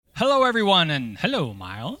Hello, everyone, and hello,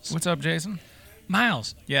 Miles. What's up, Jason?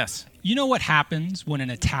 Miles, Yes. you know what happens when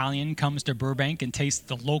an Italian comes to Burbank and tastes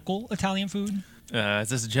the local Italian food? Is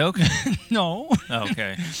this a joke? No. Oh,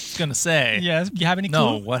 okay. I was going to say. Yes. Do you have any clue?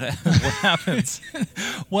 No, what happens?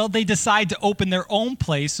 Well, they decide to open their own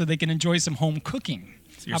place so they can enjoy some home cooking.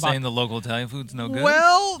 So you're saying the local Italian food's no good?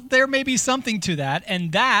 Well, there may be something to that,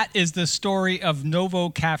 and that is the story of Novo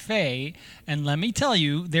Cafe. And let me tell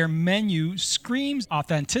you, their menu screams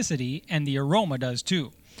authenticity, and the aroma does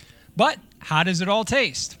too. But how does it all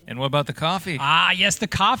taste? And what about the coffee? Ah, yes, the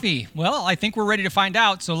coffee. Well, I think we're ready to find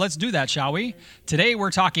out, so let's do that, shall we? Today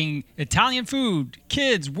we're talking Italian food,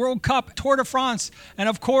 kids, World Cup, Tour de France, and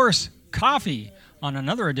of course, coffee on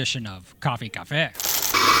another edition of Coffee Cafe.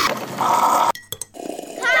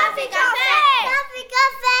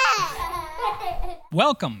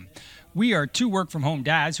 Welcome. We are two work-from-home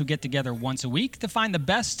dads who get together once a week to find the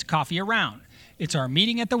best coffee around. It's our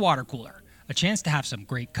meeting at the water cooler, a chance to have some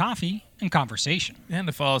great coffee and conversation. And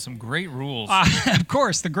to follow some great rules. Of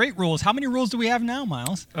course, the great rules. How many rules do we have now,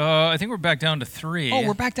 Miles? I think we're back down to 3. Oh,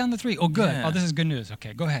 we're back down to 3. Oh, good. Yeah. Oh, this is good news.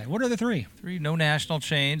 Okay, go ahead. What are the 3? 3, no national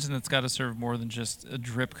chains, and it's got to serve more than just a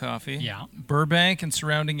drip coffee. Yeah. Burbank and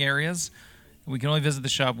surrounding areas. We can only visit the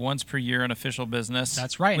shop once per year on official business.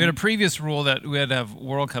 That's right. We had a previous rule that we had to have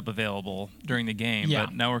World Cup available during the game, Yeah.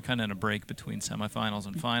 but now we're kind of in a break between semifinals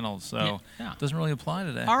and finals, so Yeah. it doesn't really apply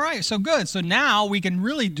today. All right, so good. So now we can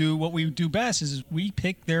really do what we do best is we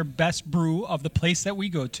pick their best brew of the place that we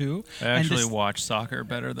go to. I actually watch soccer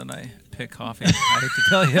better than I pick coffee. I hate to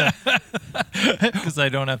tell you, because I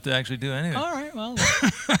don't have to actually do anything. All right, well,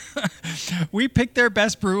 we pick their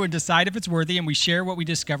best brew and decide if it's worthy, and we share what we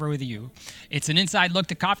discover with you. It's an inside look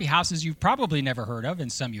to coffee houses you've probably never heard of,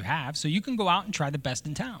 and some you have, so you can go out and try the best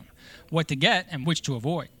in town, what to get and which to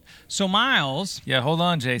avoid. So, Miles. Yeah, hold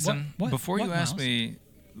on, Jason. What? Before you What, ask Miles? me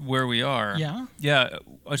where we are, Yeah?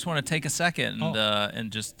 I just want to take a second Oh.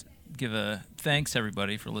 and just give a thanks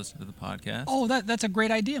everybody for listening to the podcast. Oh, that's a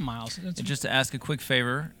great idea, Miles. And just to ask a quick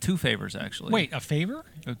favor, 2 favors actually. Wait, a favor?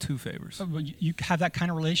 Oh, 2 favors. You have that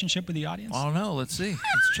kind of relationship with the audience? I don't know. Let's see.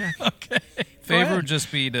 Let's check. Okay. Favor ahead. would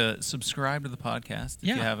just be to subscribe to the podcast if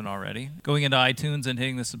Yeah. you haven't already. Going into iTunes and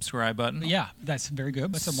hitting the subscribe button. Yeah, that's very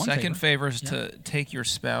good. That's one Second favor is Yeah. to take your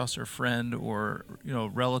spouse or friend or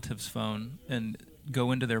relative's phone and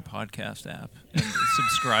go into their podcast app and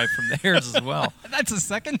subscribe from theirs as well. That's a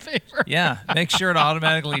second favor. Yeah, make sure to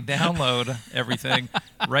automatically download everything.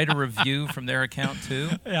 Write a review from their account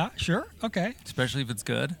too, Yeah, sure. Okay. especially if it's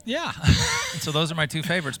good. Yeah. So those are my 2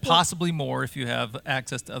 favorites. Possibly more if you have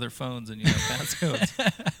access to other phones and you have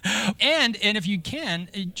passcodes. and if you can,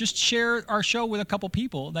 just share our show with a couple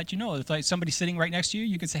people that you know. It's like somebody sitting right next to you.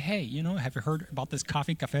 You can say, hey, have you heard about this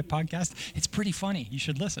Coffee Cafe podcast? It's pretty funny. You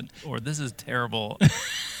should listen. Or this is terrible.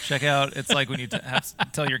 Check out. It's like when you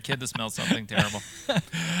tell your kid to smell something terrible.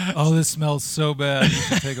 Oh, this smells so bad. You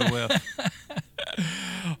should take a whiff.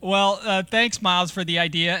 Well, thanks, Miles, for the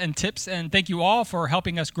idea and tips. And thank you all for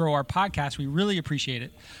helping us grow our podcast. We really appreciate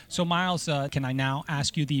it. So, Miles, can I now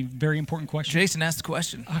ask you the very important question? Jason asked the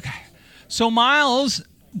question. Okay. So, Miles,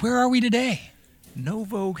 where are we today?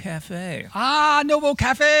 Novo Cafe. Ah, Novo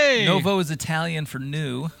Cafe. Novo is Italian for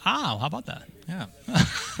new. Ah, how about that? Yeah.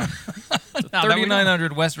 Now that we know.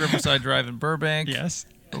 3900 West Riverside Drive in Burbank. Yes.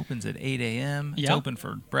 Opens at 8 a.m. It's Yeah. open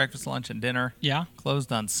for breakfast, lunch, and dinner. Yeah.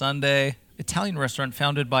 Closed on Sunday. Italian restaurant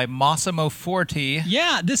founded by Massimo Forti.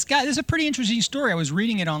 Yeah, this is a pretty interesting story. I was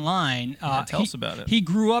reading it online. Tell us about it. He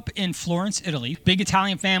grew up in Florence, Italy. Big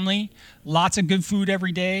Italian family, lots of good food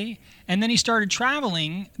every day. And then he started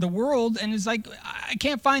traveling the world and is like, I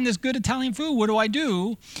can't find this good Italian food. What do I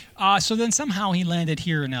do? So then somehow he landed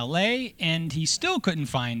here in L.A. and he still couldn't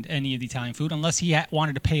find any of the Italian food unless he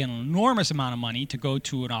wanted to pay an enormous amount of money to go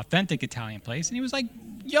to an authentic Italian place. And he was like,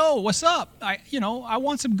 yo, what's up? I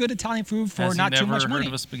want some good Italian food for Has not he too much never money. heard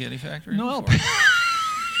of a spaghetti factory No. before?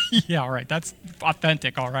 Yeah, all right. That's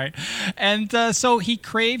authentic, all right. And so he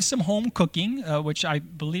craves some home cooking, which I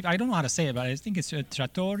believe, I don't know how to say it, but I think it's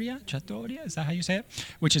trattoria. Trattoria, is that how you say it?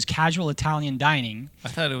 Which is casual Italian dining. I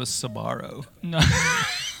thought it was Sbarro. No.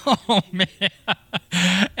 Oh, man.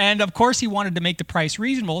 And, of course, he wanted to make the price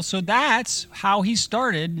reasonable, so that's how he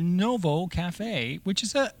started Novo Cafe, which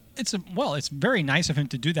is it's very nice of him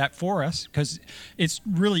to do that for us because it's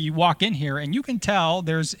really, you walk in here and you can tell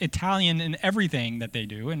there's Italian in everything that they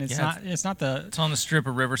do, and it's not It's on the strip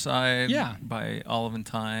of Riverside. Yeah. By Olive and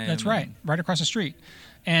Thyme. That's right across the street.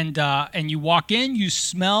 And you walk in, you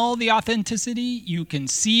smell the authenticity, you can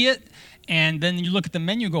see it, and then you look at the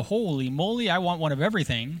menu and go, holy moly, I want one of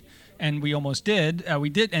everything. and we almost did. We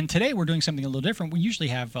did, and today we're doing something a little different. We usually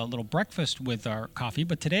have a little breakfast with our coffee,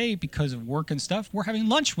 but today, because of work and stuff, we're having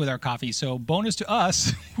lunch with our coffee. So bonus to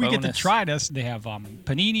us, we get to try this. They have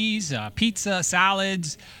paninis, pizza,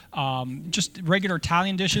 salads, just regular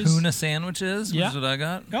Italian dishes. Tuna sandwiches, which is what I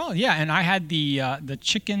got. Oh, yeah, and I had the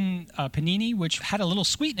chicken panini, which had a little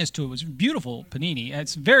sweetness to it. It was beautiful panini.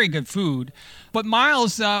 It's very good food. But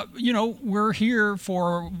Miles, we're here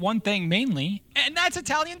for one thing mainly, and that's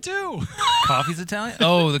Italian too. Coffee's Italian?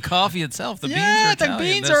 Oh, the coffee itself. The beans are Italian. The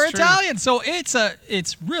beans are Italian. So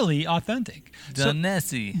it's really authentic.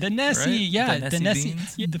 Danesi. Danesi, right? yeah.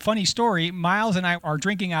 Danesi beans? The funny story, Miles and I are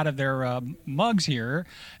drinking out of their mugs here,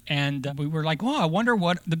 and we were like, I wonder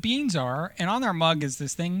what the beans are. And on our mug is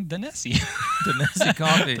this thing, Danesi. Danesi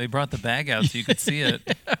coffee. They brought the bag out so you could see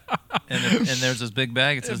it. And there's this big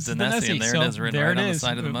bag. It says Danesi, and there it is written right on the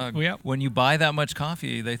side of the mug. Yep. When you buy that much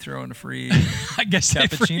coffee, they throw in a free I guess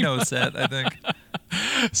cappuccino set, I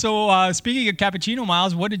think. So speaking of cappuccino,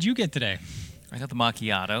 Miles, what did you get today? I got the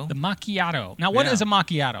macchiato. The macchiato. Now, what is a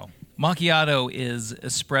macchiato? Macchiato is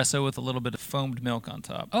espresso with a little bit of foamed milk on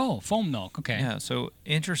top. Oh, foam milk. Okay. Yeah, so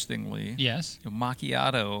interestingly, yes,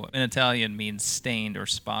 macchiato in Italian means stained or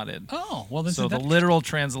spotted. Oh, well, so the literal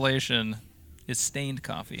translation is stained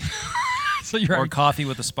coffee. So you're or coffee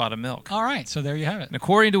with a spot of milk. All right, so there you have it. And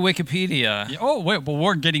according to Wikipedia... Yeah, oh, wait, but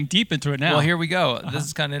we're getting deep into it now. Well, here we go. This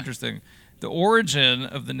is kind of interesting. The origin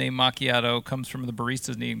of the name macchiato comes from the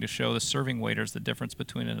baristas needing to show the serving waiters the difference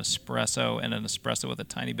between an espresso and an espresso with a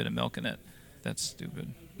tiny bit of milk in it. That's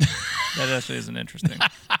stupid. That actually isn't interesting.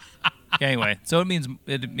 Anyway, so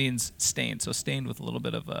it means stained. So stained with a little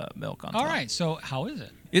bit of milk on top. All right, so how is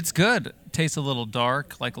it? It's good. It tastes a little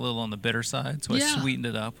dark, like a little on the bitter side. So I sweetened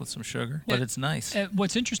it up with some sugar, but it's nice.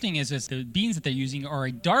 What's interesting is the beans that they're using are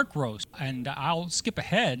a dark roast, and I'll skip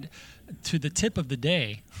ahead to the tip of the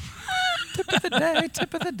day. Tip of the day,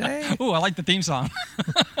 tip of the day. Oh, I like the theme song.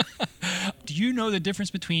 Do you know the difference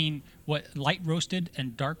between what light roasted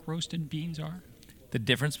and dark roasted beans are? The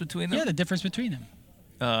difference between them? Yeah, the difference between them.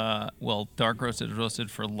 Well, dark roasted is roasted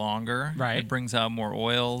for longer. Right. It brings out more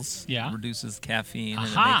oils. Yeah. Reduces caffeine, and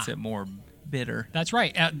it makes it more bitter. That's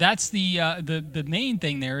right. That's the main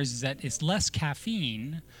thing there is that it's less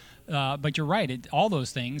caffeine. But you're right. All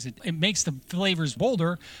those things, it makes the flavors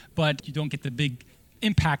bolder, but you don't get the big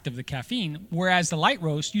impact of the caffeine. Whereas the light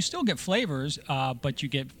roast, you still get flavors, but you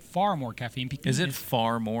get far more caffeine. Is it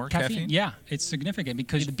far more caffeine? Yeah, it's significant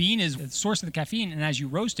because the bean is the source of the caffeine, and as you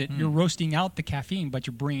roast it, you're roasting out the caffeine, but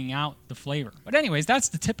you're bringing out the flavor. But anyways, that's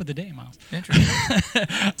the tip of the day, Miles. Interesting.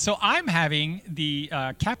 So I'm having the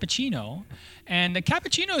cappuccino, and the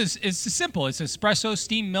cappuccino is simple. It's espresso,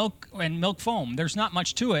 steamed milk, and milk foam. There's not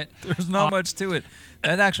much to it. There's not much to it.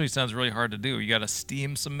 That actually sounds really hard to do. You got to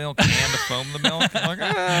steam some milk and to foam the milk. Like,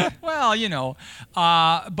 Well,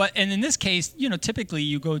 but in this case, typically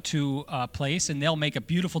you go to a place and they'll make a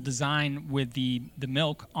beautiful design with the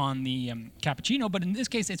milk on the cappuccino. But in this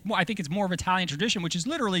case, I think it's more of Italian tradition, which is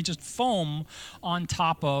literally just foam on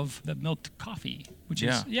top of the milked coffee, which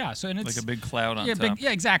is So and it's like a big cloud on top.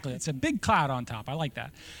 Exactly. It's a big cloud on top. I like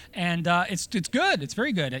that, and it's good. It's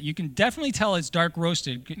very good. You can definitely tell it's dark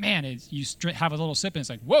roasted. Man, you have a little sip and it's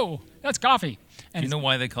like, whoa, that's coffee. And do you know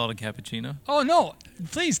why they call it a cappuccino? Oh no,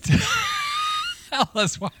 please tell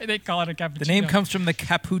us why they call it a cappuccino. The name comes from the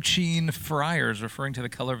Capuchin friars, referring to the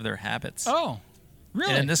color of their habits. Oh,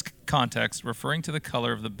 really? And in this context, referring to the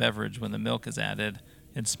color of the beverage when the milk is added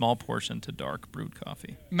in small portion to dark brewed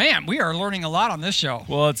coffee. Man, we are learning a lot on this show.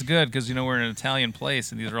 Well, it's good because we're in an Italian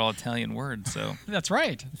place and these are all Italian words, so that's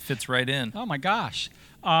right. It fits right in. Oh my gosh.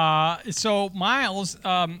 So Miles,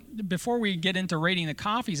 before we get into rating the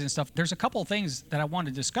coffees and stuff, there's a couple of things that I want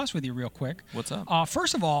to discuss with you real quick. What's up?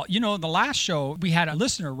 First of all, the last show we had a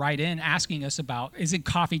listener write in asking us about, is it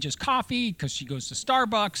coffee just coffee? Because she goes to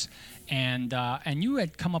Starbucks, and you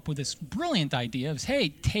had come up with this brilliant idea of, hey,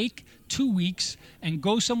 take 2 weeks and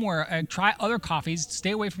go somewhere and try other coffees,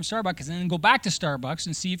 stay away from Starbucks, and then go back to Starbucks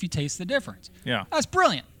and see if you taste the difference. Yeah. That's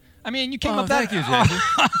brilliant. I mean, you came up thank you, Jason.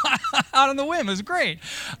 out on the whim. It was great.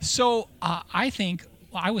 So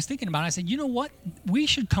I was thinking about it. I said, you know what? We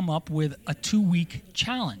should come up with a 2-week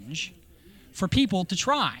challenge for people to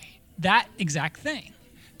try that exact thing.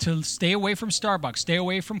 To stay away from Starbucks, stay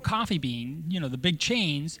away from Coffee Bean, the big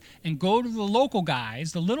chains, and go to the local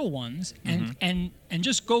guys, the little ones, and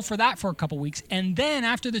just go for that for a couple weeks. And then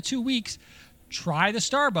after the 2 weeks, try the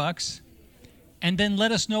Starbucks, and then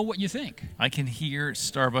let us know what you think. I can hear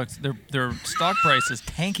Starbucks. Their stock price is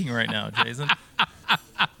tanking right now, Jason.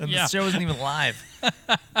 And the show isn't even live.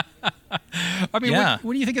 I mean,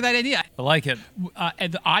 what do you think of that idea? I like it.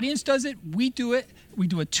 The audience does it. We do it. we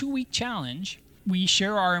do a 2-week challenge. We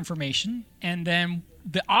share our information, and then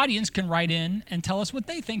the audience can write in and tell us what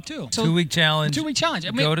they think too. So 2-week challenge. 2-week challenge.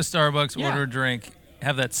 I mean, Go to Starbucks, Yeah. order a drink,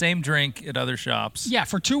 have that same drink at other shops. yeah,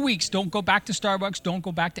 for 2 weeks, don't go back to Starbucks. Don't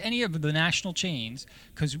go back to any of the national chains,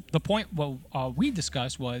 because the point we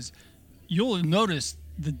discussed was you'll notice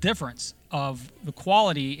the difference of the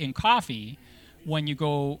quality in coffee when you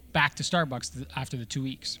go back to Starbucks after the 2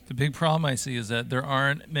 weeks. The big problem I see is that there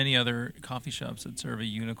aren't many other coffee shops that serve a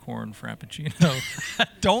unicorn frappuccino.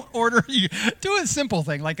 Don't order. Do a simple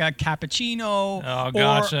thing like a cappuccino. Oh,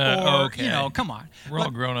 gotcha. Or, Okay. You know, come on. We're all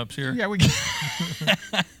grown-ups here. Yeah, we.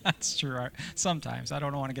 That's true. Sometimes I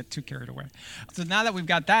don't want to get too carried away. So now that we've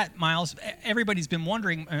got that, Miles, everybody's been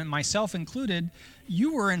wondering, and myself included.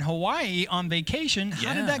 You were in Hawaii on vacation.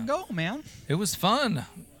 How did Yeah. that go, man? It was fun.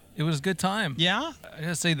 It was a good time. Yeah. I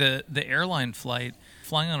gotta say the airline flight,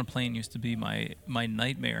 flying on a plane used to be my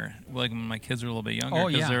nightmare. Like when my kids were a little bit younger, Oh,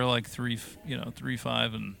 because yeah. they're like 3,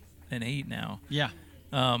 5, and 8 now. Yeah.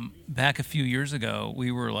 Back a few years ago,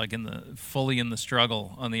 we were like fully in the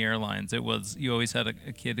struggle on the airlines. It was, you always had a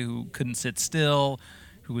kid who couldn't sit still,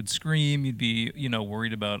 who would scream. You'd be,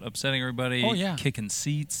 worried about upsetting everybody. Oh, yeah. Kicking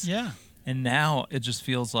seats. Yeah. And now it just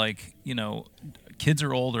feels like, kids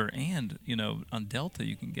are older, and, on Delta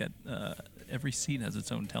you can get every seat has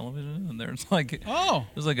its own television, and there's like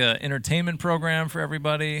an entertainment program for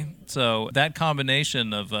everybody. So that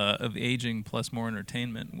combination of aging plus more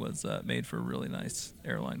entertainment was made for a really nice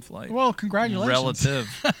airline flight. Well, congratulations.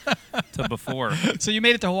 Relative to before. So you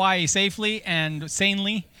made it to Hawaii safely and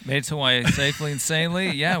sanely. Made it to Hawaii safely and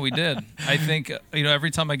sanely. Yeah, we did. I think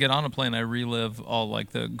every time I get on a plane, I relive all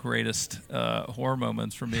like the greatest horror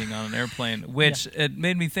moments from being on an airplane. Which it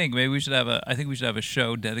made me think maybe we should have a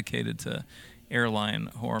show dedicated to airline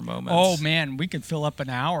horror moments. Oh man, we could fill up an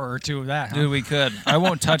hour or two of that. Huh? Dude, we could. I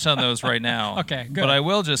won't touch on those right now. Okay, good. But I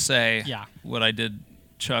will just say, Yeah. what I did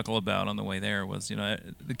chuckle about on the way there was,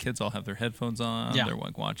 the kids all have their headphones on. Yeah. They're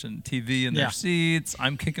like watching TV in Yeah. their seats.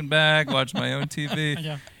 I'm kicking back, watching my own TV.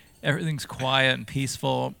 Yeah. Everything's quiet and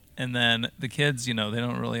peaceful. And then the kids, they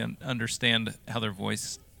don't really understand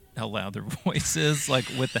how loud their voice is, like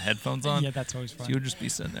with the headphones on. Yeah, that's always fun. So you would just be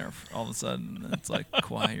sitting there all of a sudden, and it's like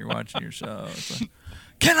quiet. You're watching your show. It's like,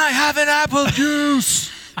 can I have an apple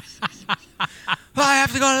juice? I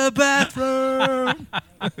have to go to the bathroom.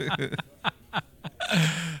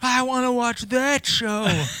 I want to watch that show.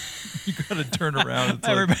 You got to turn around. It's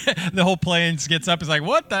Everybody, the whole plane gets up. It's like,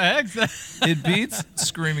 what the heck's that? it beats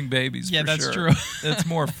screaming babies. Yeah, for that's sure. true. It's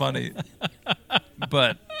more funny,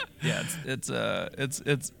 but yeah, it's a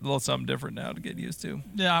little something different now to get used to.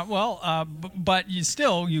 Yeah, well, but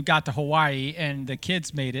you got to Hawaii, and the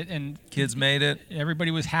kids made it, and Kids made it. everybody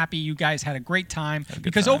was happy. You guys had a great time. Had a good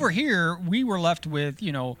Because time. over here, we were left with,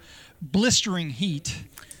 blistering heat.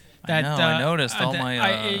 I know, I noticed all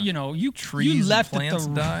my, you trees you left and plants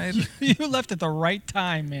at the, died. You left at the right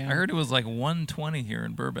time, man. I heard it was like 120 here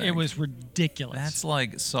in Burbank. it was ridiculous. That's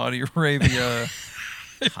like Saudi Arabia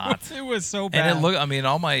hot. It was so bad. And it looked,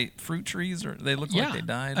 all my fruit trees, they look like they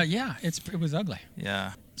died. Yeah, it was ugly.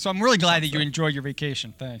 Yeah. So I'm really glad that you enjoyed your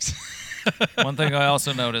vacation. Thanks. One thing I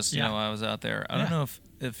also noticed, Yeah. while I was out there, I don't Yeah. know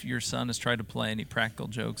if your son has tried to play any practical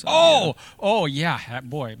jokes on you. Oh yeah,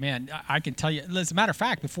 boy, man. I can tell you. As a matter of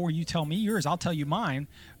fact, before you tell me yours, I'll tell you mine.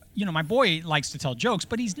 My boy likes to tell jokes,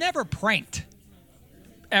 but he's never pranked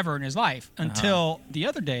ever in his life until the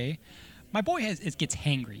other day. My boy gets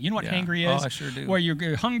hangry. You know what Yeah. hangry Oh, is? I sure do. Where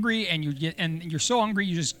you're hungry and you're so hungry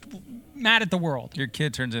you're just mad at the world. Your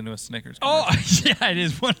kid turns into a Snickers Oh commercial. yeah, it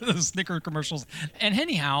is one of those Snicker commercials. And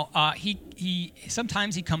anyhow, he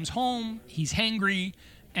sometimes he comes home, he's hangry,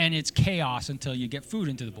 and it's chaos until you get food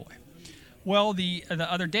into the boy. Well, the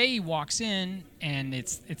other day he walks in, and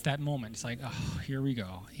it's that moment. It's like, oh, here we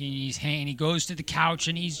go. He goes to the couch,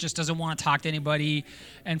 and he just doesn't want to talk to anybody.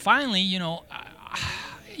 And finally, you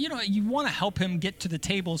want to help him get to the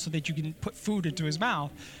table so that you can put food into his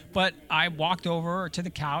mouth. But I walked over to the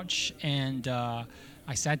couch, and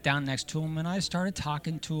I sat down next to him, and I started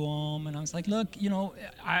talking to him. And I was like, look,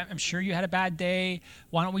 I'm sure you had a bad day.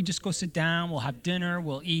 Why don't we just go sit down? We'll have dinner.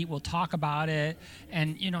 We'll eat. We'll talk about it.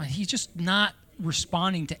 And, he's just not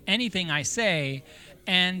responding to anything I say.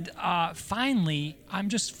 And finally, I'm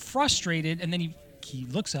just frustrated. And then he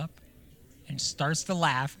looks up and starts to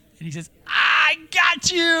laugh. And he says, I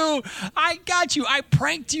got you. I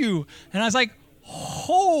pranked you. And I was like,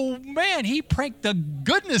 oh, man, he pranked the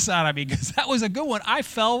goodness out of me, because that was a good one. I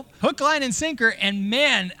fell hook, line, and sinker. And,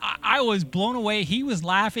 man, I was blown away. He was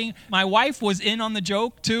laughing. My wife was in on the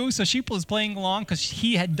joke too, so she was playing along because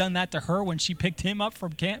he had done that to her when she picked him up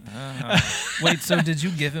from camp. Wait, so did you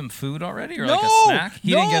give him food already, or No, like a snack?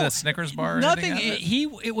 He didn't get a Snickers bar or nothing. anything out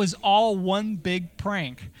of it? It was all one big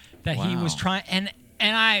prank that he was Wow. trying.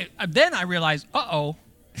 And I realized,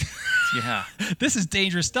 Yeah. this is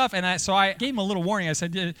dangerous stuff. And so I gave him a little warning. I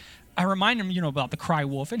said, I remind him, about the cry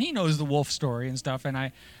wolf, and he knows the wolf story and stuff. And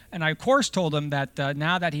I of course told him that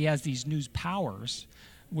now that he has these new powers,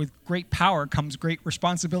 with great power comes great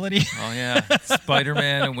responsibility. Oh yeah,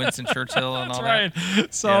 Spider-Man and Winston Churchill and all That's that.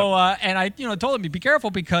 right. So and I told him, be careful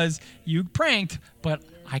because you pranked, but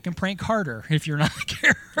I can prank harder if you're not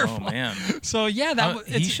careful. Oh man. So yeah,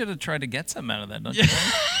 He should have tried to get some out of that, don't you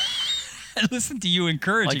think? listen to you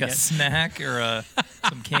encouraging Like a it. snack or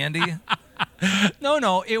some candy.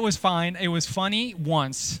 No, it was fine. It was funny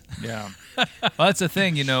once. Yeah. Well, that's the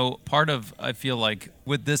thing, part of, I feel like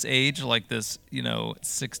with this age, like this,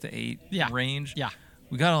 6 to 8 range, Yeah.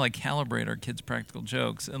 we got to like calibrate our kids' practical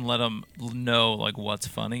jokes and let them know like what's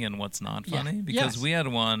funny and what's not Yeah. funny. Because Yes. we had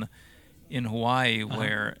one in Hawaii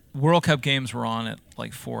where World Cup games were on at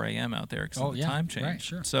like 4 a.m. out there because Oh, of the yeah. time change. Right,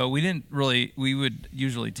 sure. So we would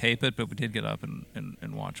usually tape it, but we did get up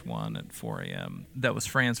and watch one at 4 a.m. That was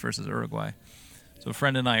France versus Uruguay. So a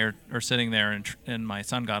friend and I are sitting there, and my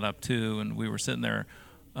son got up too, and we were sitting there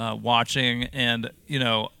watching, and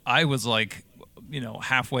I was like,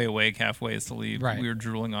 halfway awake, halfway asleep. Right. We were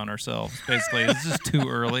drooling on ourselves. Basically, it's just too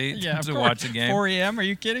early Of to course. watch a game. 4 a.m. Are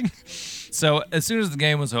you kidding? So as soon as the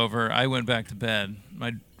game was over, I went back to bed.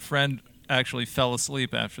 My friend actually fell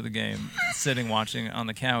asleep after the game, sitting watching on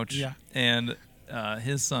the couch. Yeah. And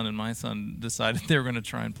his son and my son decided they were going to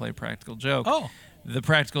try and play practical joke. Oh. The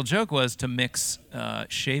practical joke was to mix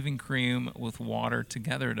shaving cream with water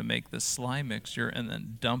together to make this slime mixture and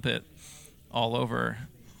then dump it all over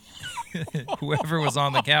whoever was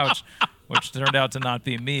on the couch, which turned out to not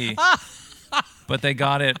be me. But they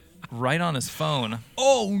got it right on his phone.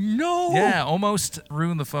 Oh no! Yeah, almost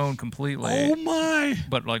ruined the phone completely. Oh my!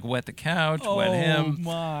 But like wet the couch, wet him. Oh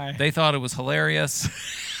my! They thought it was hilarious.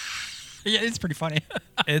 Yeah, it's pretty funny.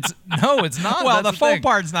 It's not. Well, That's the phone thing.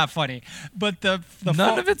 part's not funny, but the None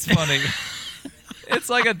phone, of it's funny. It's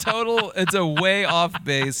like it's a way off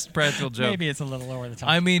base practical joke. maybe it's a little lower the top.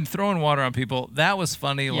 I mean, throwing water on people, that was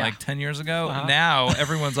funny Yeah. like 10 years ago. Uh-huh. Now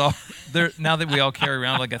everyone's all there. Now that we all carry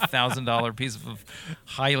around like $1,000 piece of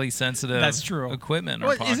highly sensitive That's true. equipment in our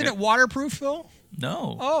Well, pocket. isn't it waterproof though?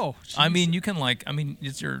 No. Oh, I jeez. mean, you can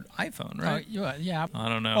it's your iPhone, right? Yeah. I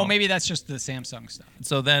don't know. Oh, maybe that's just the Samsung stuff.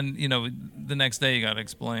 So then, the next day you got to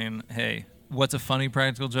explain, hey, what's a funny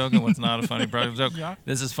practical joke and what's not a funny practical joke. Yeah.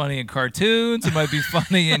 This is funny in cartoons. It might be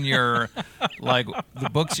funny in your, like, the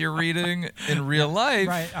books you're reading in real life.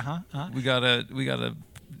 Right. Uh-huh. We gotta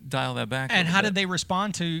dial that back. And how did they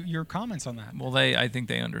respond to your comments on that? Well, I think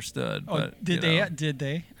they understood. Oh, but, did you know, they? Did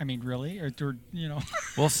they? I mean, really? Or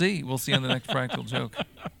We'll see. We'll see on the next practical joke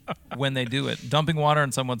when they do it. Dumping water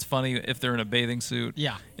on someone's funny if they're in a bathing suit.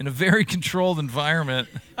 Yeah. In a very controlled environment.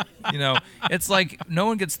 It's like no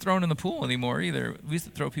one gets thrown in the pool anymore either. We used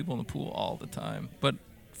to throw people in the pool all the time, but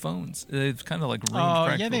phones, they've kind of like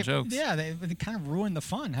ruined practical jokes. They kind of ruined the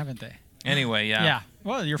fun, haven't they? Anyway, yeah. Yeah.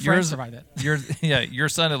 Well, your friends survived it. Your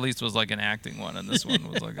son at least was like an acting one, and this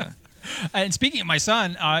one was like a. And speaking of my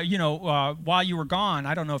son, while you were gone,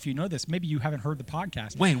 I don't know if you know this. Maybe you haven't heard the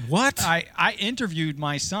podcast. Wait, what? I interviewed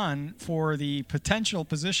my son for the potential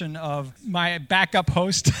position of my backup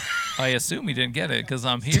host. I assume he didn't get it because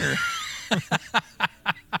I'm here.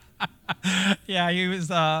 Yeah, he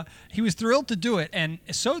was thrilled to do it, and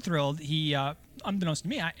so thrilled he, unbeknownst to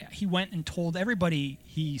me, he went and told everybody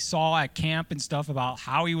he saw at camp and stuff about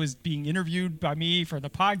how he was being interviewed by me for the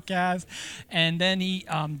podcast. And then he,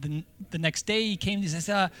 the next day he came and he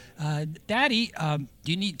says, "Daddy,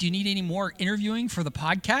 do you need any more interviewing for the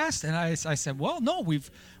podcast?" And I said, "Well, no,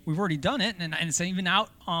 we've already done it, and it's even out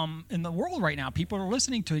in the world right now. People are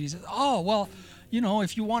listening to it." He says, "Oh, well,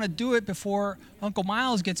 if you want to do it before Uncle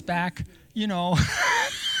Miles gets back,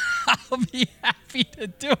 I'll be happy to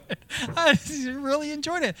do it." I really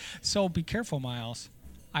enjoyed it. So be careful, Miles.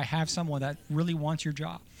 I have someone that really wants your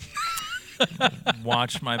job.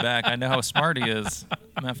 Watch my back. I know how smart he is.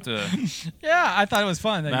 I'm gonna have to. Yeah, I thought it was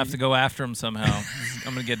fun. I'm gonna have to go after him somehow.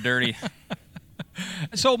 I'm gonna get dirty.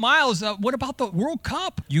 So Miles, what about the World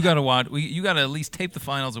Cup? You gotta watch. You gotta at least tape the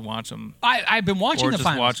finals and watch them. I've been watching Or the just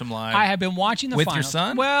finals. watch 'em live. I have been watching the With your finals.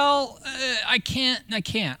 son? Well, I can't.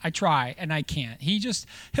 I try and I can't.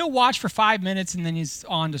 He'll watch for 5 minutes and then he's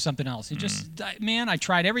on to something else. He man, I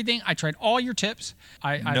tried everything. I tried all your tips.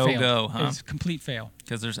 I No failed. go, huh? It was a complete fail.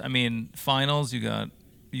 Because finals. You got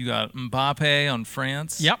You got Mbappe on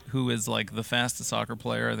France, Yep. who is like the fastest soccer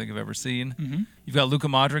player I think I've ever seen. Mm-hmm. You've got Luka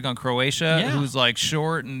Modric on Croatia, Yeah. who's like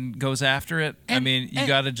short and goes after it. I And- mean, you and-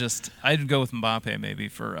 got to just. I'd go with Mbappe maybe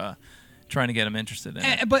for trying to get him interested in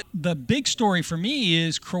it. But the big story for me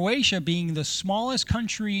is Croatia being the smallest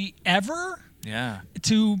country ever Yeah.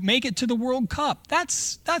 to make it to the World Cup.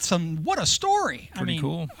 That's what a story. Pretty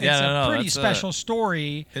cool. It's Yeah, a no, pretty that's special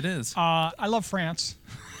story. It is. I love France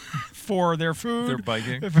for their food, Their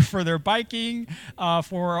biking. for their biking.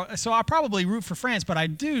 So I probably root for France, but I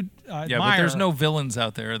do Yeah, admire. but there's no villains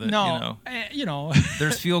out there that, no, you know.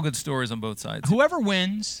 There's feel-good stories on both sides. whoever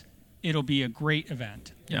wins, it'll be a great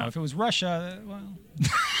event. You know, Yeah. if it was Russia, well,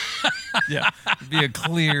 Yeah. It'd be a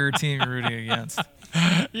clear team you're rooting against.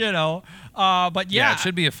 you know. But Yeah, it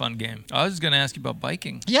should be a fun game. I was just going to ask you about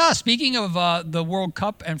biking. Yeah, speaking of the World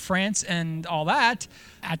Cup and France and all that,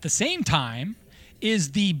 at the same time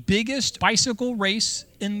is the biggest bicycle race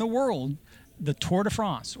in the world, the Tour de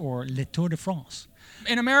France, or Le Tour de France.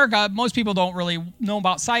 In America, most people don't really know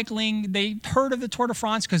about cycling. They heard of the Tour de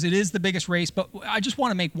France because it is the biggest race, but I just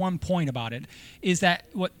want to make one point about it, is that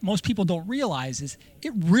what most people don't realize is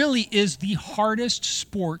it really is the hardest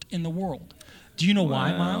sport in the world. Do you know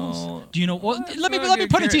why, Miles? Do you know? Well, let me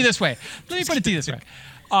put it to you this way. Let me put it to you this way.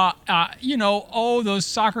 Those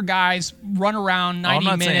soccer guys run around 90 I'm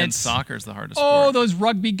not saying minutes. soccer's the hardest Oh, sport. those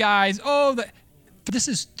rugby guys. This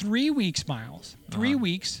is 3 weeks, Miles. 3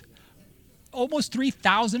 weeks, almost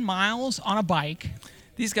 3,000 miles on a bike.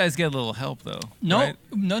 These guys get a little help, though. No, right?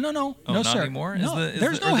 no, Oh, no, not sir. anymore? No,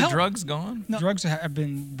 there's are no the help. drugs gone? No. Drugs have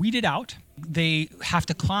been weeded out. They have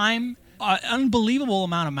to climb an unbelievable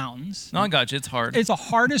amount of mountains. No, I got you. It's hard. It's the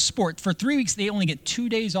hardest sport. For 3 weeks, they only get 2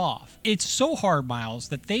 days off. It's so hard, Miles,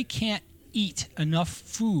 that they can't eat enough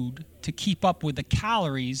food to keep up with the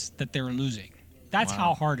calories that they're losing. That's Wow.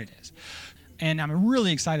 how hard it is. And I'm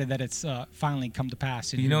really excited that it's finally come to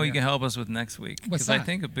pass. You know what you can help us with next week? What's Because I that?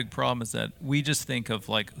 think a big problem is that we just think of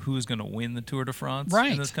like who's going to win the Tour de France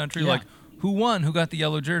Right. in this country. Yeah. Like who won? Who got the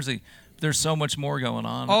yellow jersey? There's so much more going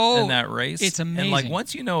on Oh, in that race. it's And like amazing.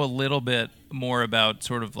 once you know a little bit more about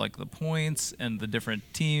sort of like the points and the different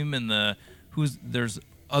team and there's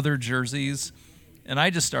other jerseys, and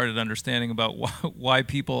I just started understanding about why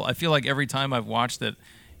people. I feel like every time I've watched it,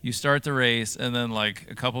 you start the race and then like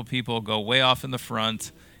a couple people go way off in the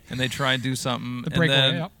front and they try and do something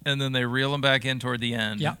and then they reel them back in toward the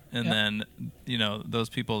end. Yep, And yep. then, those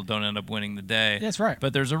people don't end up winning the day. That's right.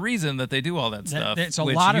 But there's a reason that they do all that stuff, It's a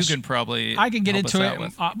which lot you of can probably I can get help into us out it,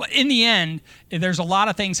 with. but in the end, there's a lot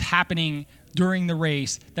of things happening during the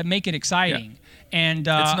race that make it exciting. And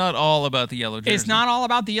It's not all about the yellow jersey. It's not all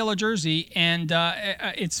about the yellow jersey, and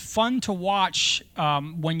it's fun to watch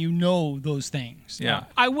when you know those things. Yeah.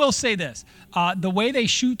 I will say this: the way they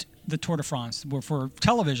shoot the Tour de France for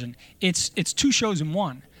television, it's 2 shows in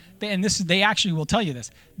one. And they actually will tell you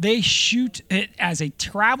this. They shoot it as a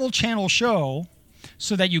Travel Channel show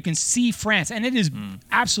so that you can see France, and it is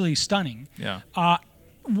absolutely stunning. Yeah.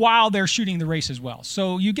 While they're shooting the race as well.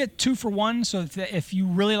 So you get 2 for 1. So if you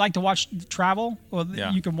really like to watch travel, well,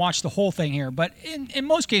 Yeah. you can watch the whole thing here. But in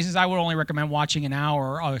most cases, I would only recommend watching an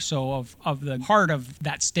hour or so of the heart of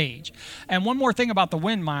that stage. And one more thing about the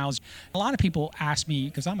wind, Miles. A lot of people ask me,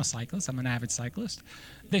 because I'm a cyclist, I'm an avid cyclist,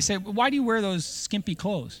 they say, why do you wear those skimpy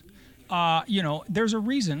clothes? There's a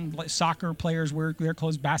reason like soccer players wear their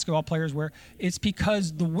clothes, basketball players wear. It's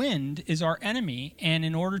because the wind is our enemy, and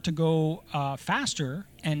in order to go faster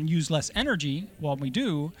and use less energy while we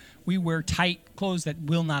do, we wear tight clothes that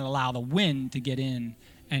will not allow the wind to get in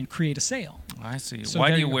and create a sail. I see. So Why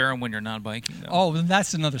there do you you go. wear them when you're not biking, though? Oh, then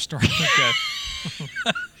that's another story. Okay.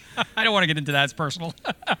 I don't want to get into that. It's personal.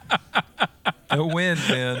 The wind,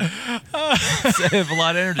 man. Save a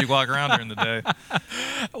lot of energy walking around during the day.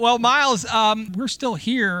 Well, Miles, we're still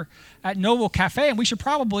here at Novo Cafe, and we should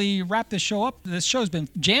probably wrap this show up. This show's been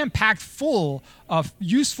jam-packed full of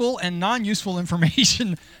useful and non-useful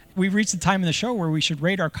information. We've reached the time in the show where we should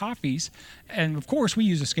rate our coffees. And, of course, we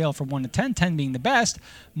use a scale from 1 to 10, 10 being the best.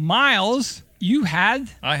 Miles, you had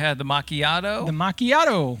I had the macchiato. the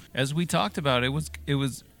macchiato. As we talked about, it was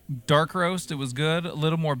dark roast. It was good. A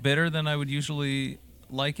little more bitter than I would usually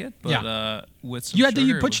like it, but with some You had to-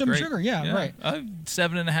 sugar, you it put was some great. sugar, yeah, right.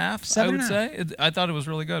 7.5, Seven I would and a say. I thought it was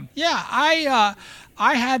really good. Yeah, I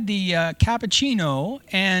had the cappuccino,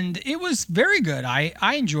 and it was very good. I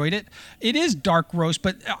enjoyed it. It is dark roast,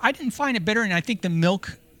 but I didn't find it bitter, and I think the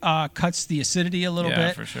milk cuts the acidity a little bit.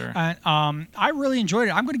 Yeah, for sure. And I really enjoyed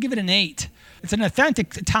it. I'm going to give it an 8. It's an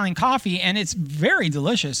authentic Italian coffee, and it's very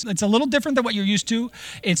delicious. It's a little different than what you're used to.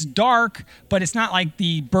 It's dark, but it's not like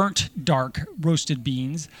the burnt dark roasted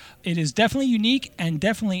beans. It is definitely unique and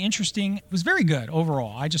definitely interesting. It was very good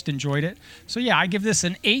overall. I just enjoyed it. So yeah, I give this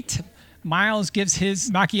an 8. Miles gives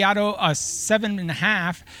his macchiato a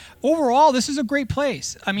 7.5. Overall, this is a great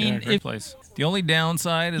place. I mean, great place. The only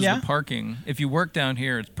downside is Yeah. the parking. If you work down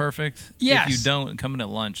here, it's perfect. Yes. If you don't, coming at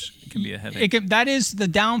lunch, it can be a headache. that is the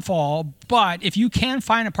downfall, but if you can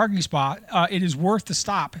find a parking spot, it is worth the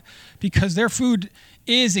stop because their food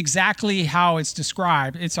is exactly how it's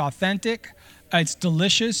described. It's authentic, it's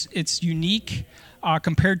delicious, it's unique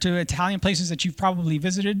compared to Italian places that you've probably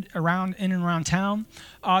visited in and around town.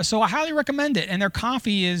 So I highly recommend it. And their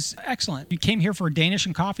coffee is excellent. If you came here for a Danish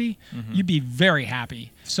and coffee, you'd be very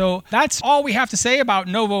happy. So that's all we have to say about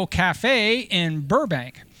Novo Cafe in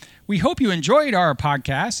Burbank. We hope you enjoyed our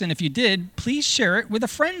podcast, and if you did, please share it with a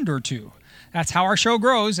friend or two. That's how our show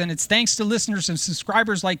grows, and it's thanks to listeners and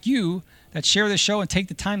subscribers like you that share the show and take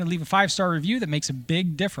the time to leave a 5-star review that makes a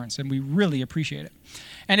big difference, and we really appreciate it.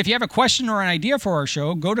 And if you have a question or an idea for our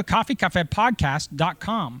show, go to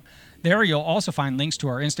coffeecafepodcast.com. There you'll also find links to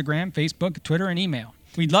our Instagram, Facebook, Twitter, and email.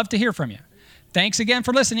 We'd love to hear from you. Thanks again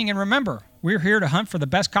for listening, and remember, we're here to hunt for the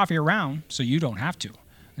best coffee around so you don't have to.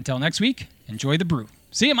 Until next week, enjoy the brew.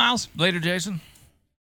 See you, Miles. Later, Jason.